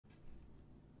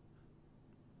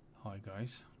Hi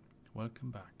guys,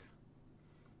 welcome back.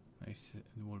 This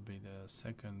will be the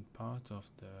second part of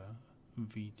the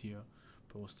video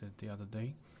posted the other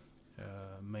day.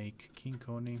 Make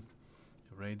KinCony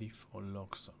ready for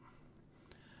Loxone.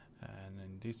 And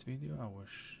in this video I will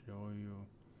show you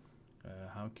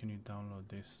how can you download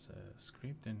this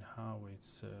script and how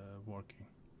it's working.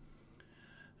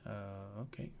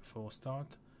 Okay, for start,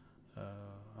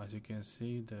 as you can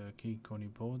see, the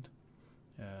KinCony board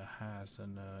has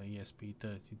an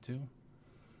ESP32,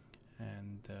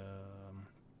 and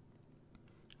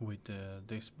with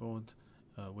this board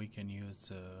we can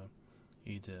use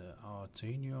either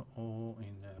Arduino or,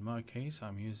 in my case,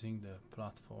 I'm using the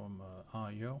platform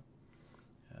IO,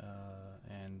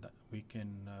 and we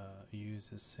can use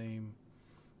the same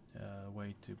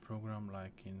way to program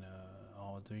like in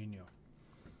Arduino.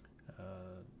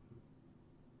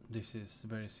 This is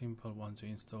very simple. Once you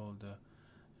install the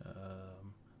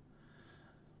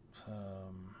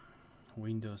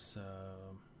Windows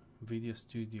Video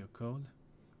Studio code,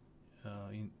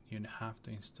 you have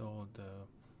to install the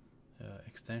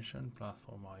extension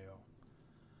platform IO.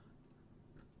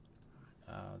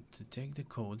 To take the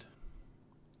code,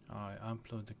 I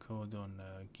upload the code on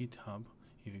GitHub.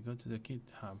 If you go to the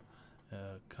GitHub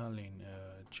Colin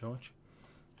George,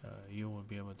 you will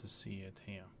be able to see it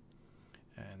here,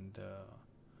 and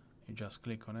you just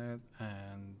click on it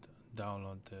and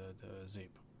download the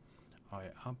zip. I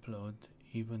upload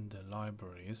even the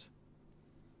libraries,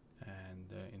 and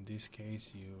in this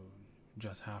case you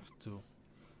just have to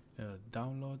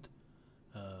download,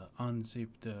 unzip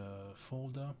the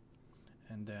folder,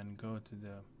 and then go to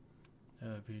the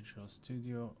Visual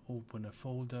Studio, open a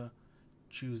folder,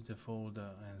 choose the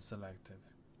folder and select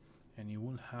it, and you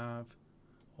will have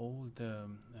all the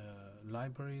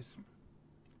libraries,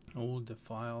 all the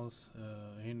files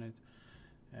in it.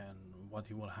 And what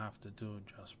you will have to do,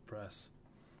 just press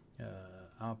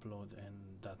upload,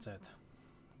 and that's it.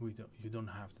 You don't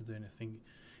have to do anything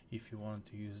if you want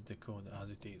to use the code as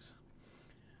it is.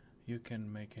 You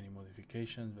can make any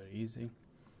modifications very easy,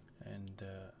 and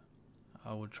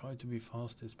I will try to be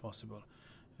fast as possible.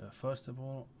 First of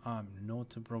all, I'm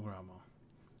not a programmer.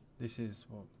 This is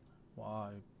what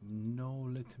I know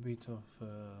a little bit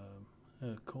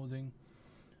of coding.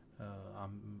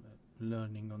 I'm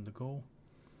learning on the go,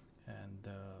 and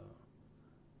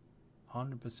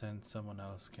 100% someone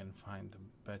else can find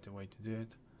a better way to do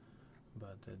it,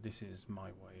 but this is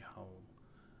my way how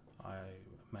I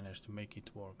managed to make it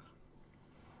work.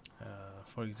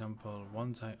 For example,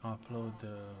 once I upload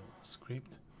the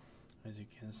script, as you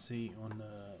can see on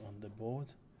the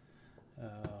board,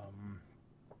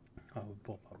 I will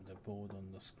pop up the board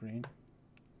on the screen.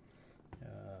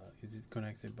 Is it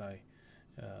connected by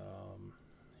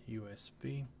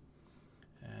USB?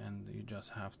 And you just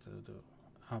have to do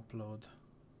upload,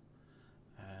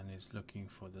 and it's looking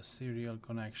for the serial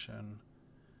connection.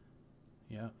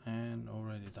 Yeah, and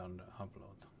already done the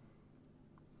upload.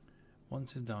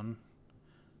 Once it's done,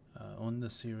 on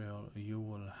the serial you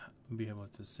will be able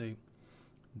to see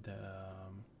the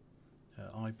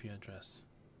IP address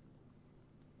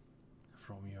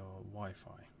from your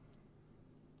Wi-Fi.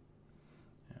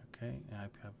 Okay,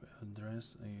 IP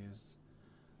address is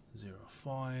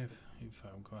 05. If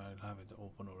I'm going to have it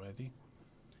open already,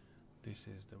 this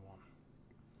is the one.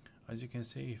 As you can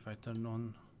see, if I turn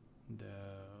on the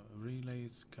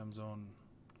relays, comes on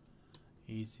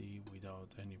easy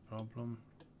without any problem.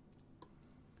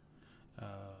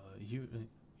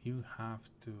 You have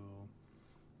to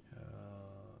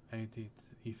edit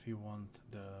if you want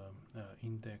the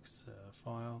index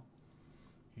file.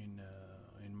 In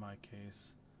my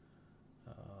case,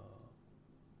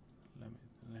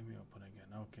 let me open again.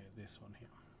 Okay, this one here.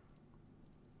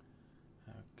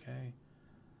 Okay,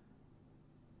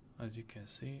 as you can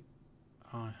see,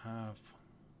 I have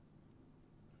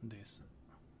this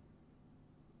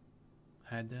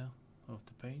header of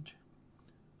the page.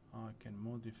 I can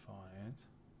modify it.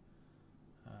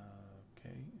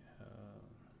 Okay,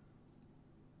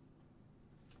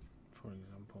 for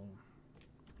example,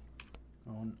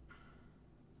 on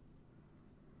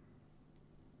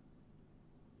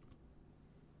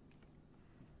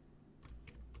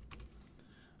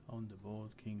the board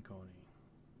KinCony.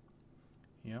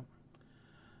 Yep.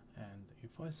 And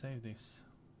if I save this,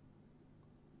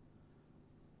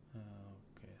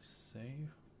 okay,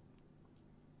 save,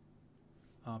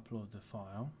 upload the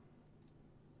file.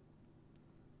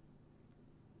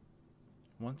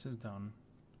 Once it's done,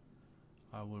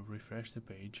 I will refresh the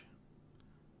page,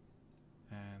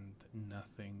 and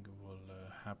nothing will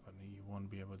happen. You won't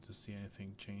be able to see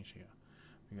anything change here,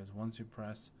 because once you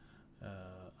press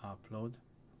upload,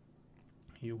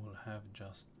 you will have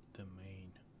just the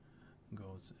main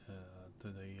goes to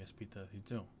the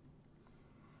ESP32.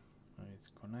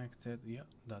 It's connected. Yeah,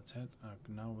 that's it.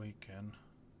 Now we can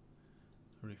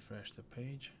refresh the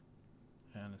page,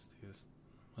 and it's still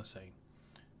the same.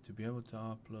 To be able to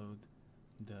upload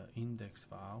the index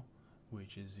file,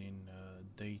 which is in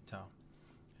data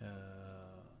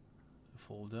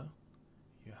folder,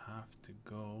 you have to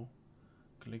go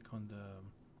click on the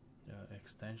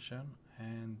extension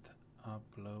and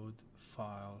upload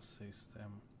file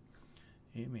system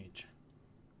image.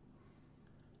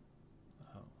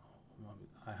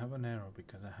 I have an error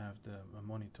because I have the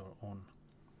monitor on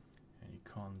and you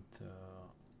can't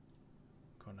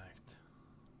connect.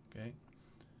 Okay,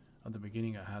 at the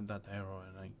beginning I had that error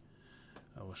and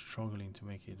I was struggling to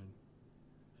make it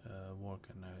work,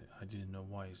 and I didn't know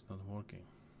why it's not working.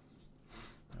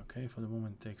 Okay, for the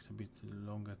moment it takes a bit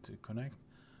longer to connect,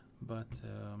 but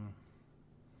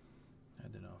I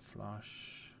don't know,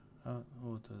 flash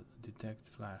auto detect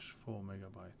flash 4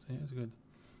 megabytes. Yeah, it's good.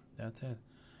 That's it.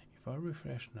 If I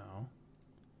refresh now,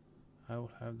 I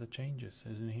will have the changes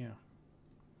as in here.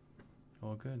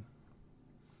 All good.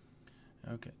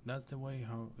 Okay, that's the way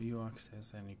how you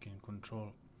access and you can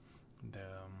control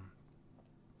the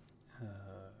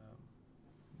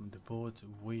board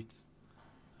with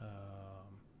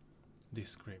this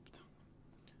script.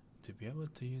 To be able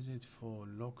to use it for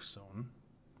Loxone,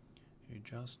 you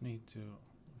just need to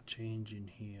change in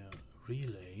here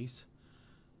relays,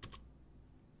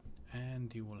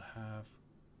 and you will have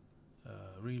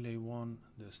relay 1,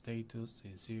 the status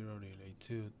is 0, relay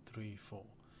 2, 3, 4.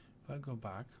 If I go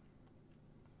back,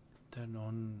 turn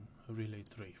on relay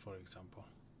 3 for example,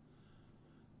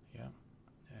 yeah,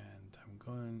 and I'm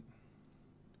going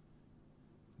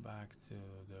back to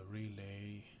the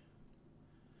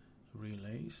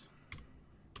relays,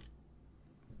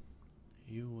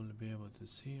 you will be able to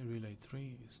see relay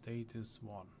 3 status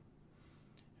 1,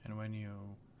 and when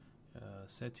you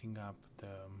setting up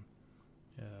the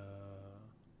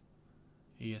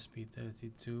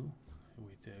ESP32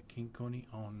 with KinCony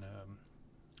on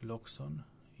Loxone,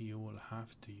 you will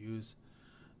have to use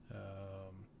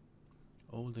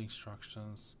all the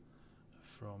instructions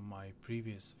from my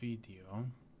previous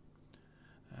video,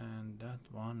 and that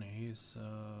one is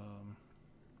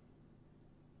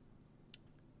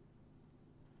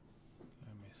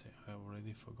let me see, I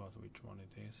already forgot which one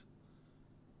it is.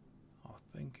 I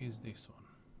think it's this one.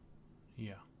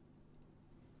 Yeah,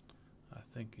 I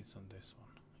think it's on this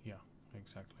one. Yeah,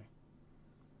 exactly.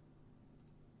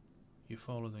 You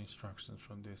follow the instructions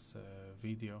from this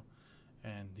video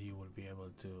and you will be able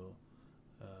to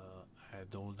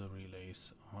add all the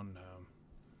relays on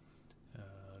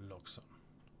Loxone.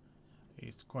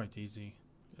 It's quite easy.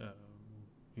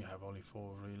 You have only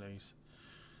 4 relays,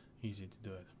 easy to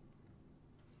do it.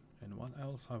 And what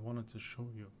else I wanted to show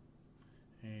you,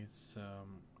 it's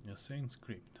the same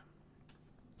script.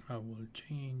 I will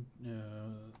change,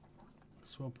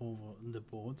 swap over the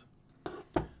board,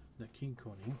 the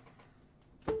KinCony,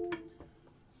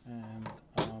 and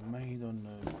I made on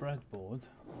the breadboard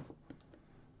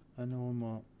a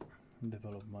normal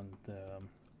development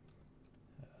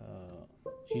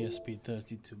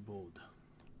ESP32 board,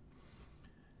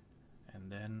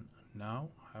 and then now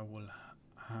I will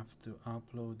have to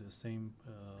upload the same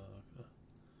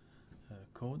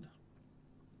code.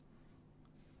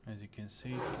 As you can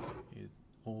see, it's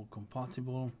all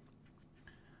compatible.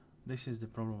 This is the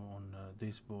problem on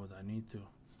this board. I need to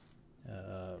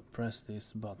press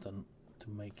this button to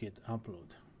make it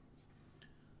upload.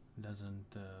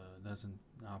 Doesn't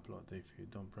upload if you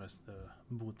don't press the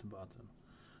boot button.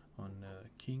 On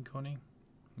KinCony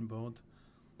board,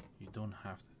 you don't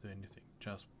have to do anything,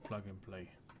 just plug and play.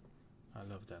 I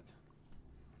love that.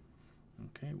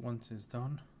 Okay, once it's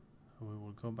done, we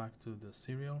will go back to the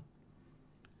serial,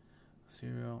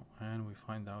 and we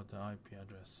find out the IP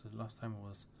address. Last time it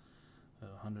was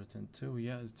 102.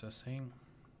 Yeah, it's the same.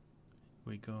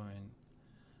 We go and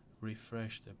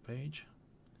refresh the page,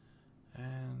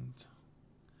 and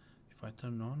if I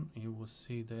turn on, you will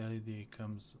see the LED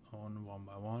comes on one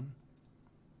by one.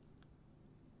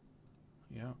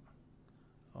 Yeah,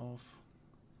 off,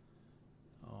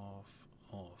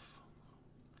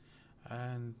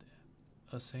 and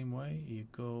the same way you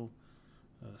go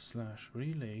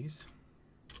 /relays,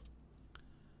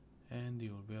 and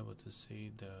you will be able to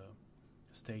see the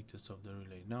status of the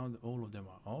relay. Now all of them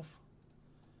are off.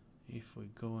 If we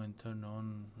go and turn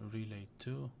on relay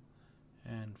 2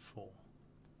 and 4,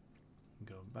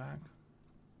 go back,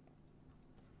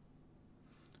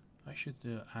 I should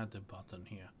add a button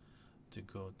here to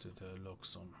go to the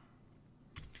Loxone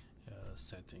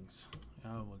settings.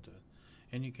 I will do it.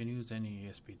 and you can use any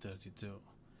ESP32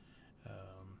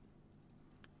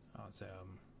 as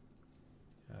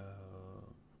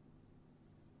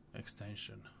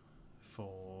extension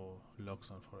for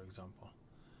Loxone, for example.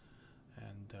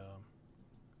 And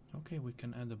okay, we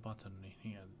can add a button in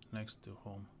here next to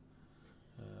home.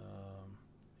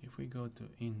 If we go to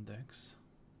index,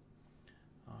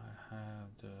 I have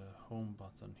the home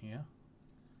button here.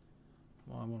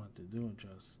 What I wanted to do,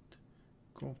 just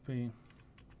copy,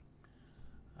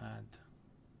 add,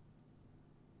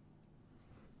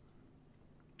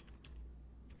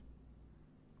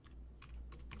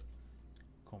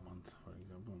 comments, for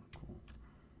example,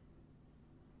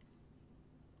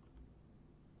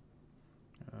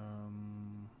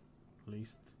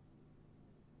 list,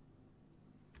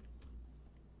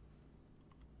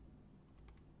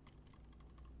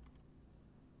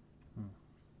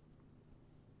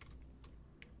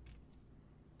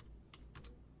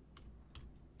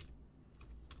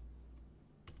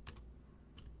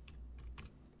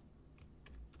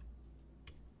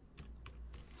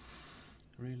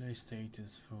 relay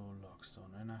status for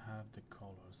Loxone, and I have the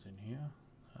colors in here.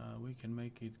 We can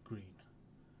make it green,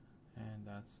 and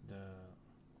that's the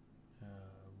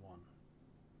one.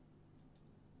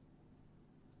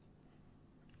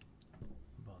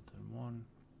 Button 1,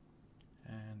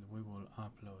 and we will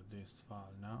upload this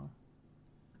file now.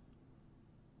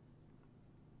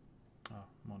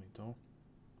 Monitor.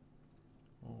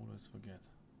 Always forget.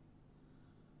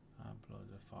 Upload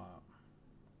the file.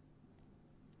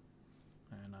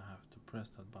 And I have to press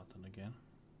that button again.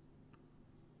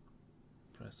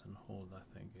 Press and hold,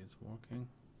 I think it's working.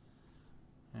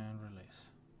 And release.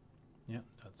 Yeah,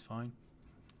 that's fine.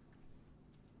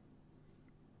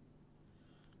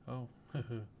 Oh,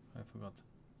 I forgot.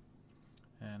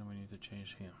 And we need to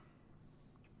change here.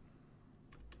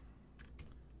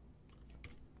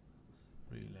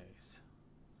 Relays.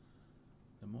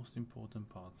 The most important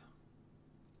part.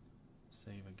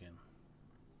 Save again.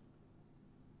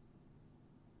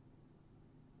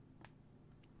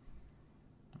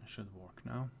 It should work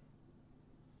now.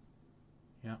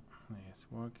 Yeah, it's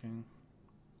working.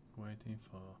 Waiting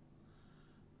for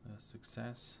the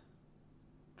success.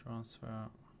 Transfer.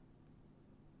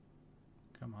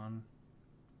 Come on.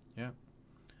 Yeah.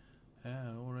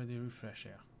 Already refresh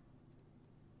here.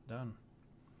 Done.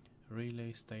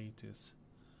 Relay status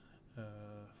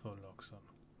for Loxone.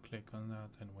 Click on that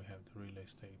and we have the relay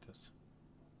status.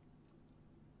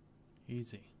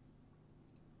 Easy.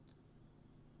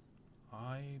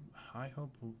 I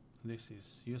hope this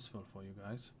is useful for you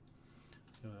guys.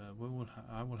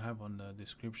 I will have on the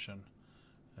description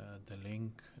the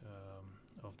link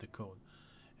of the code,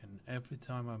 and every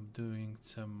time I'm doing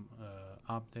some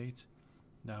update,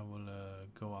 that will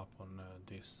go up on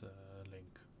this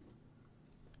link.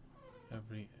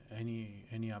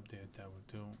 Any update I will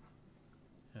do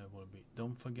will be.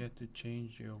 Don't forget to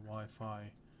change your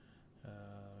Wi-Fi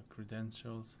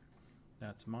credentials.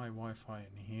 That's my Wi-Fi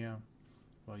in here.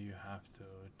 Well, you have to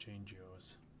change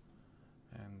yours.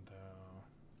 And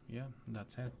yeah,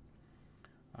 that's it.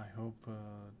 I hope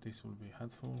this will be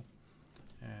helpful.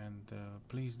 And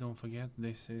please don't forget,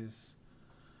 this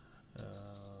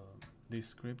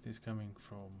script is coming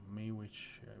from me,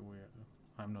 which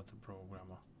I'm not a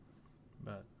programmer,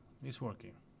 but it's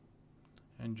working.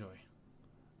 Enjoy.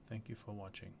 Thank you for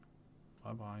watching.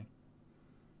 Bye bye.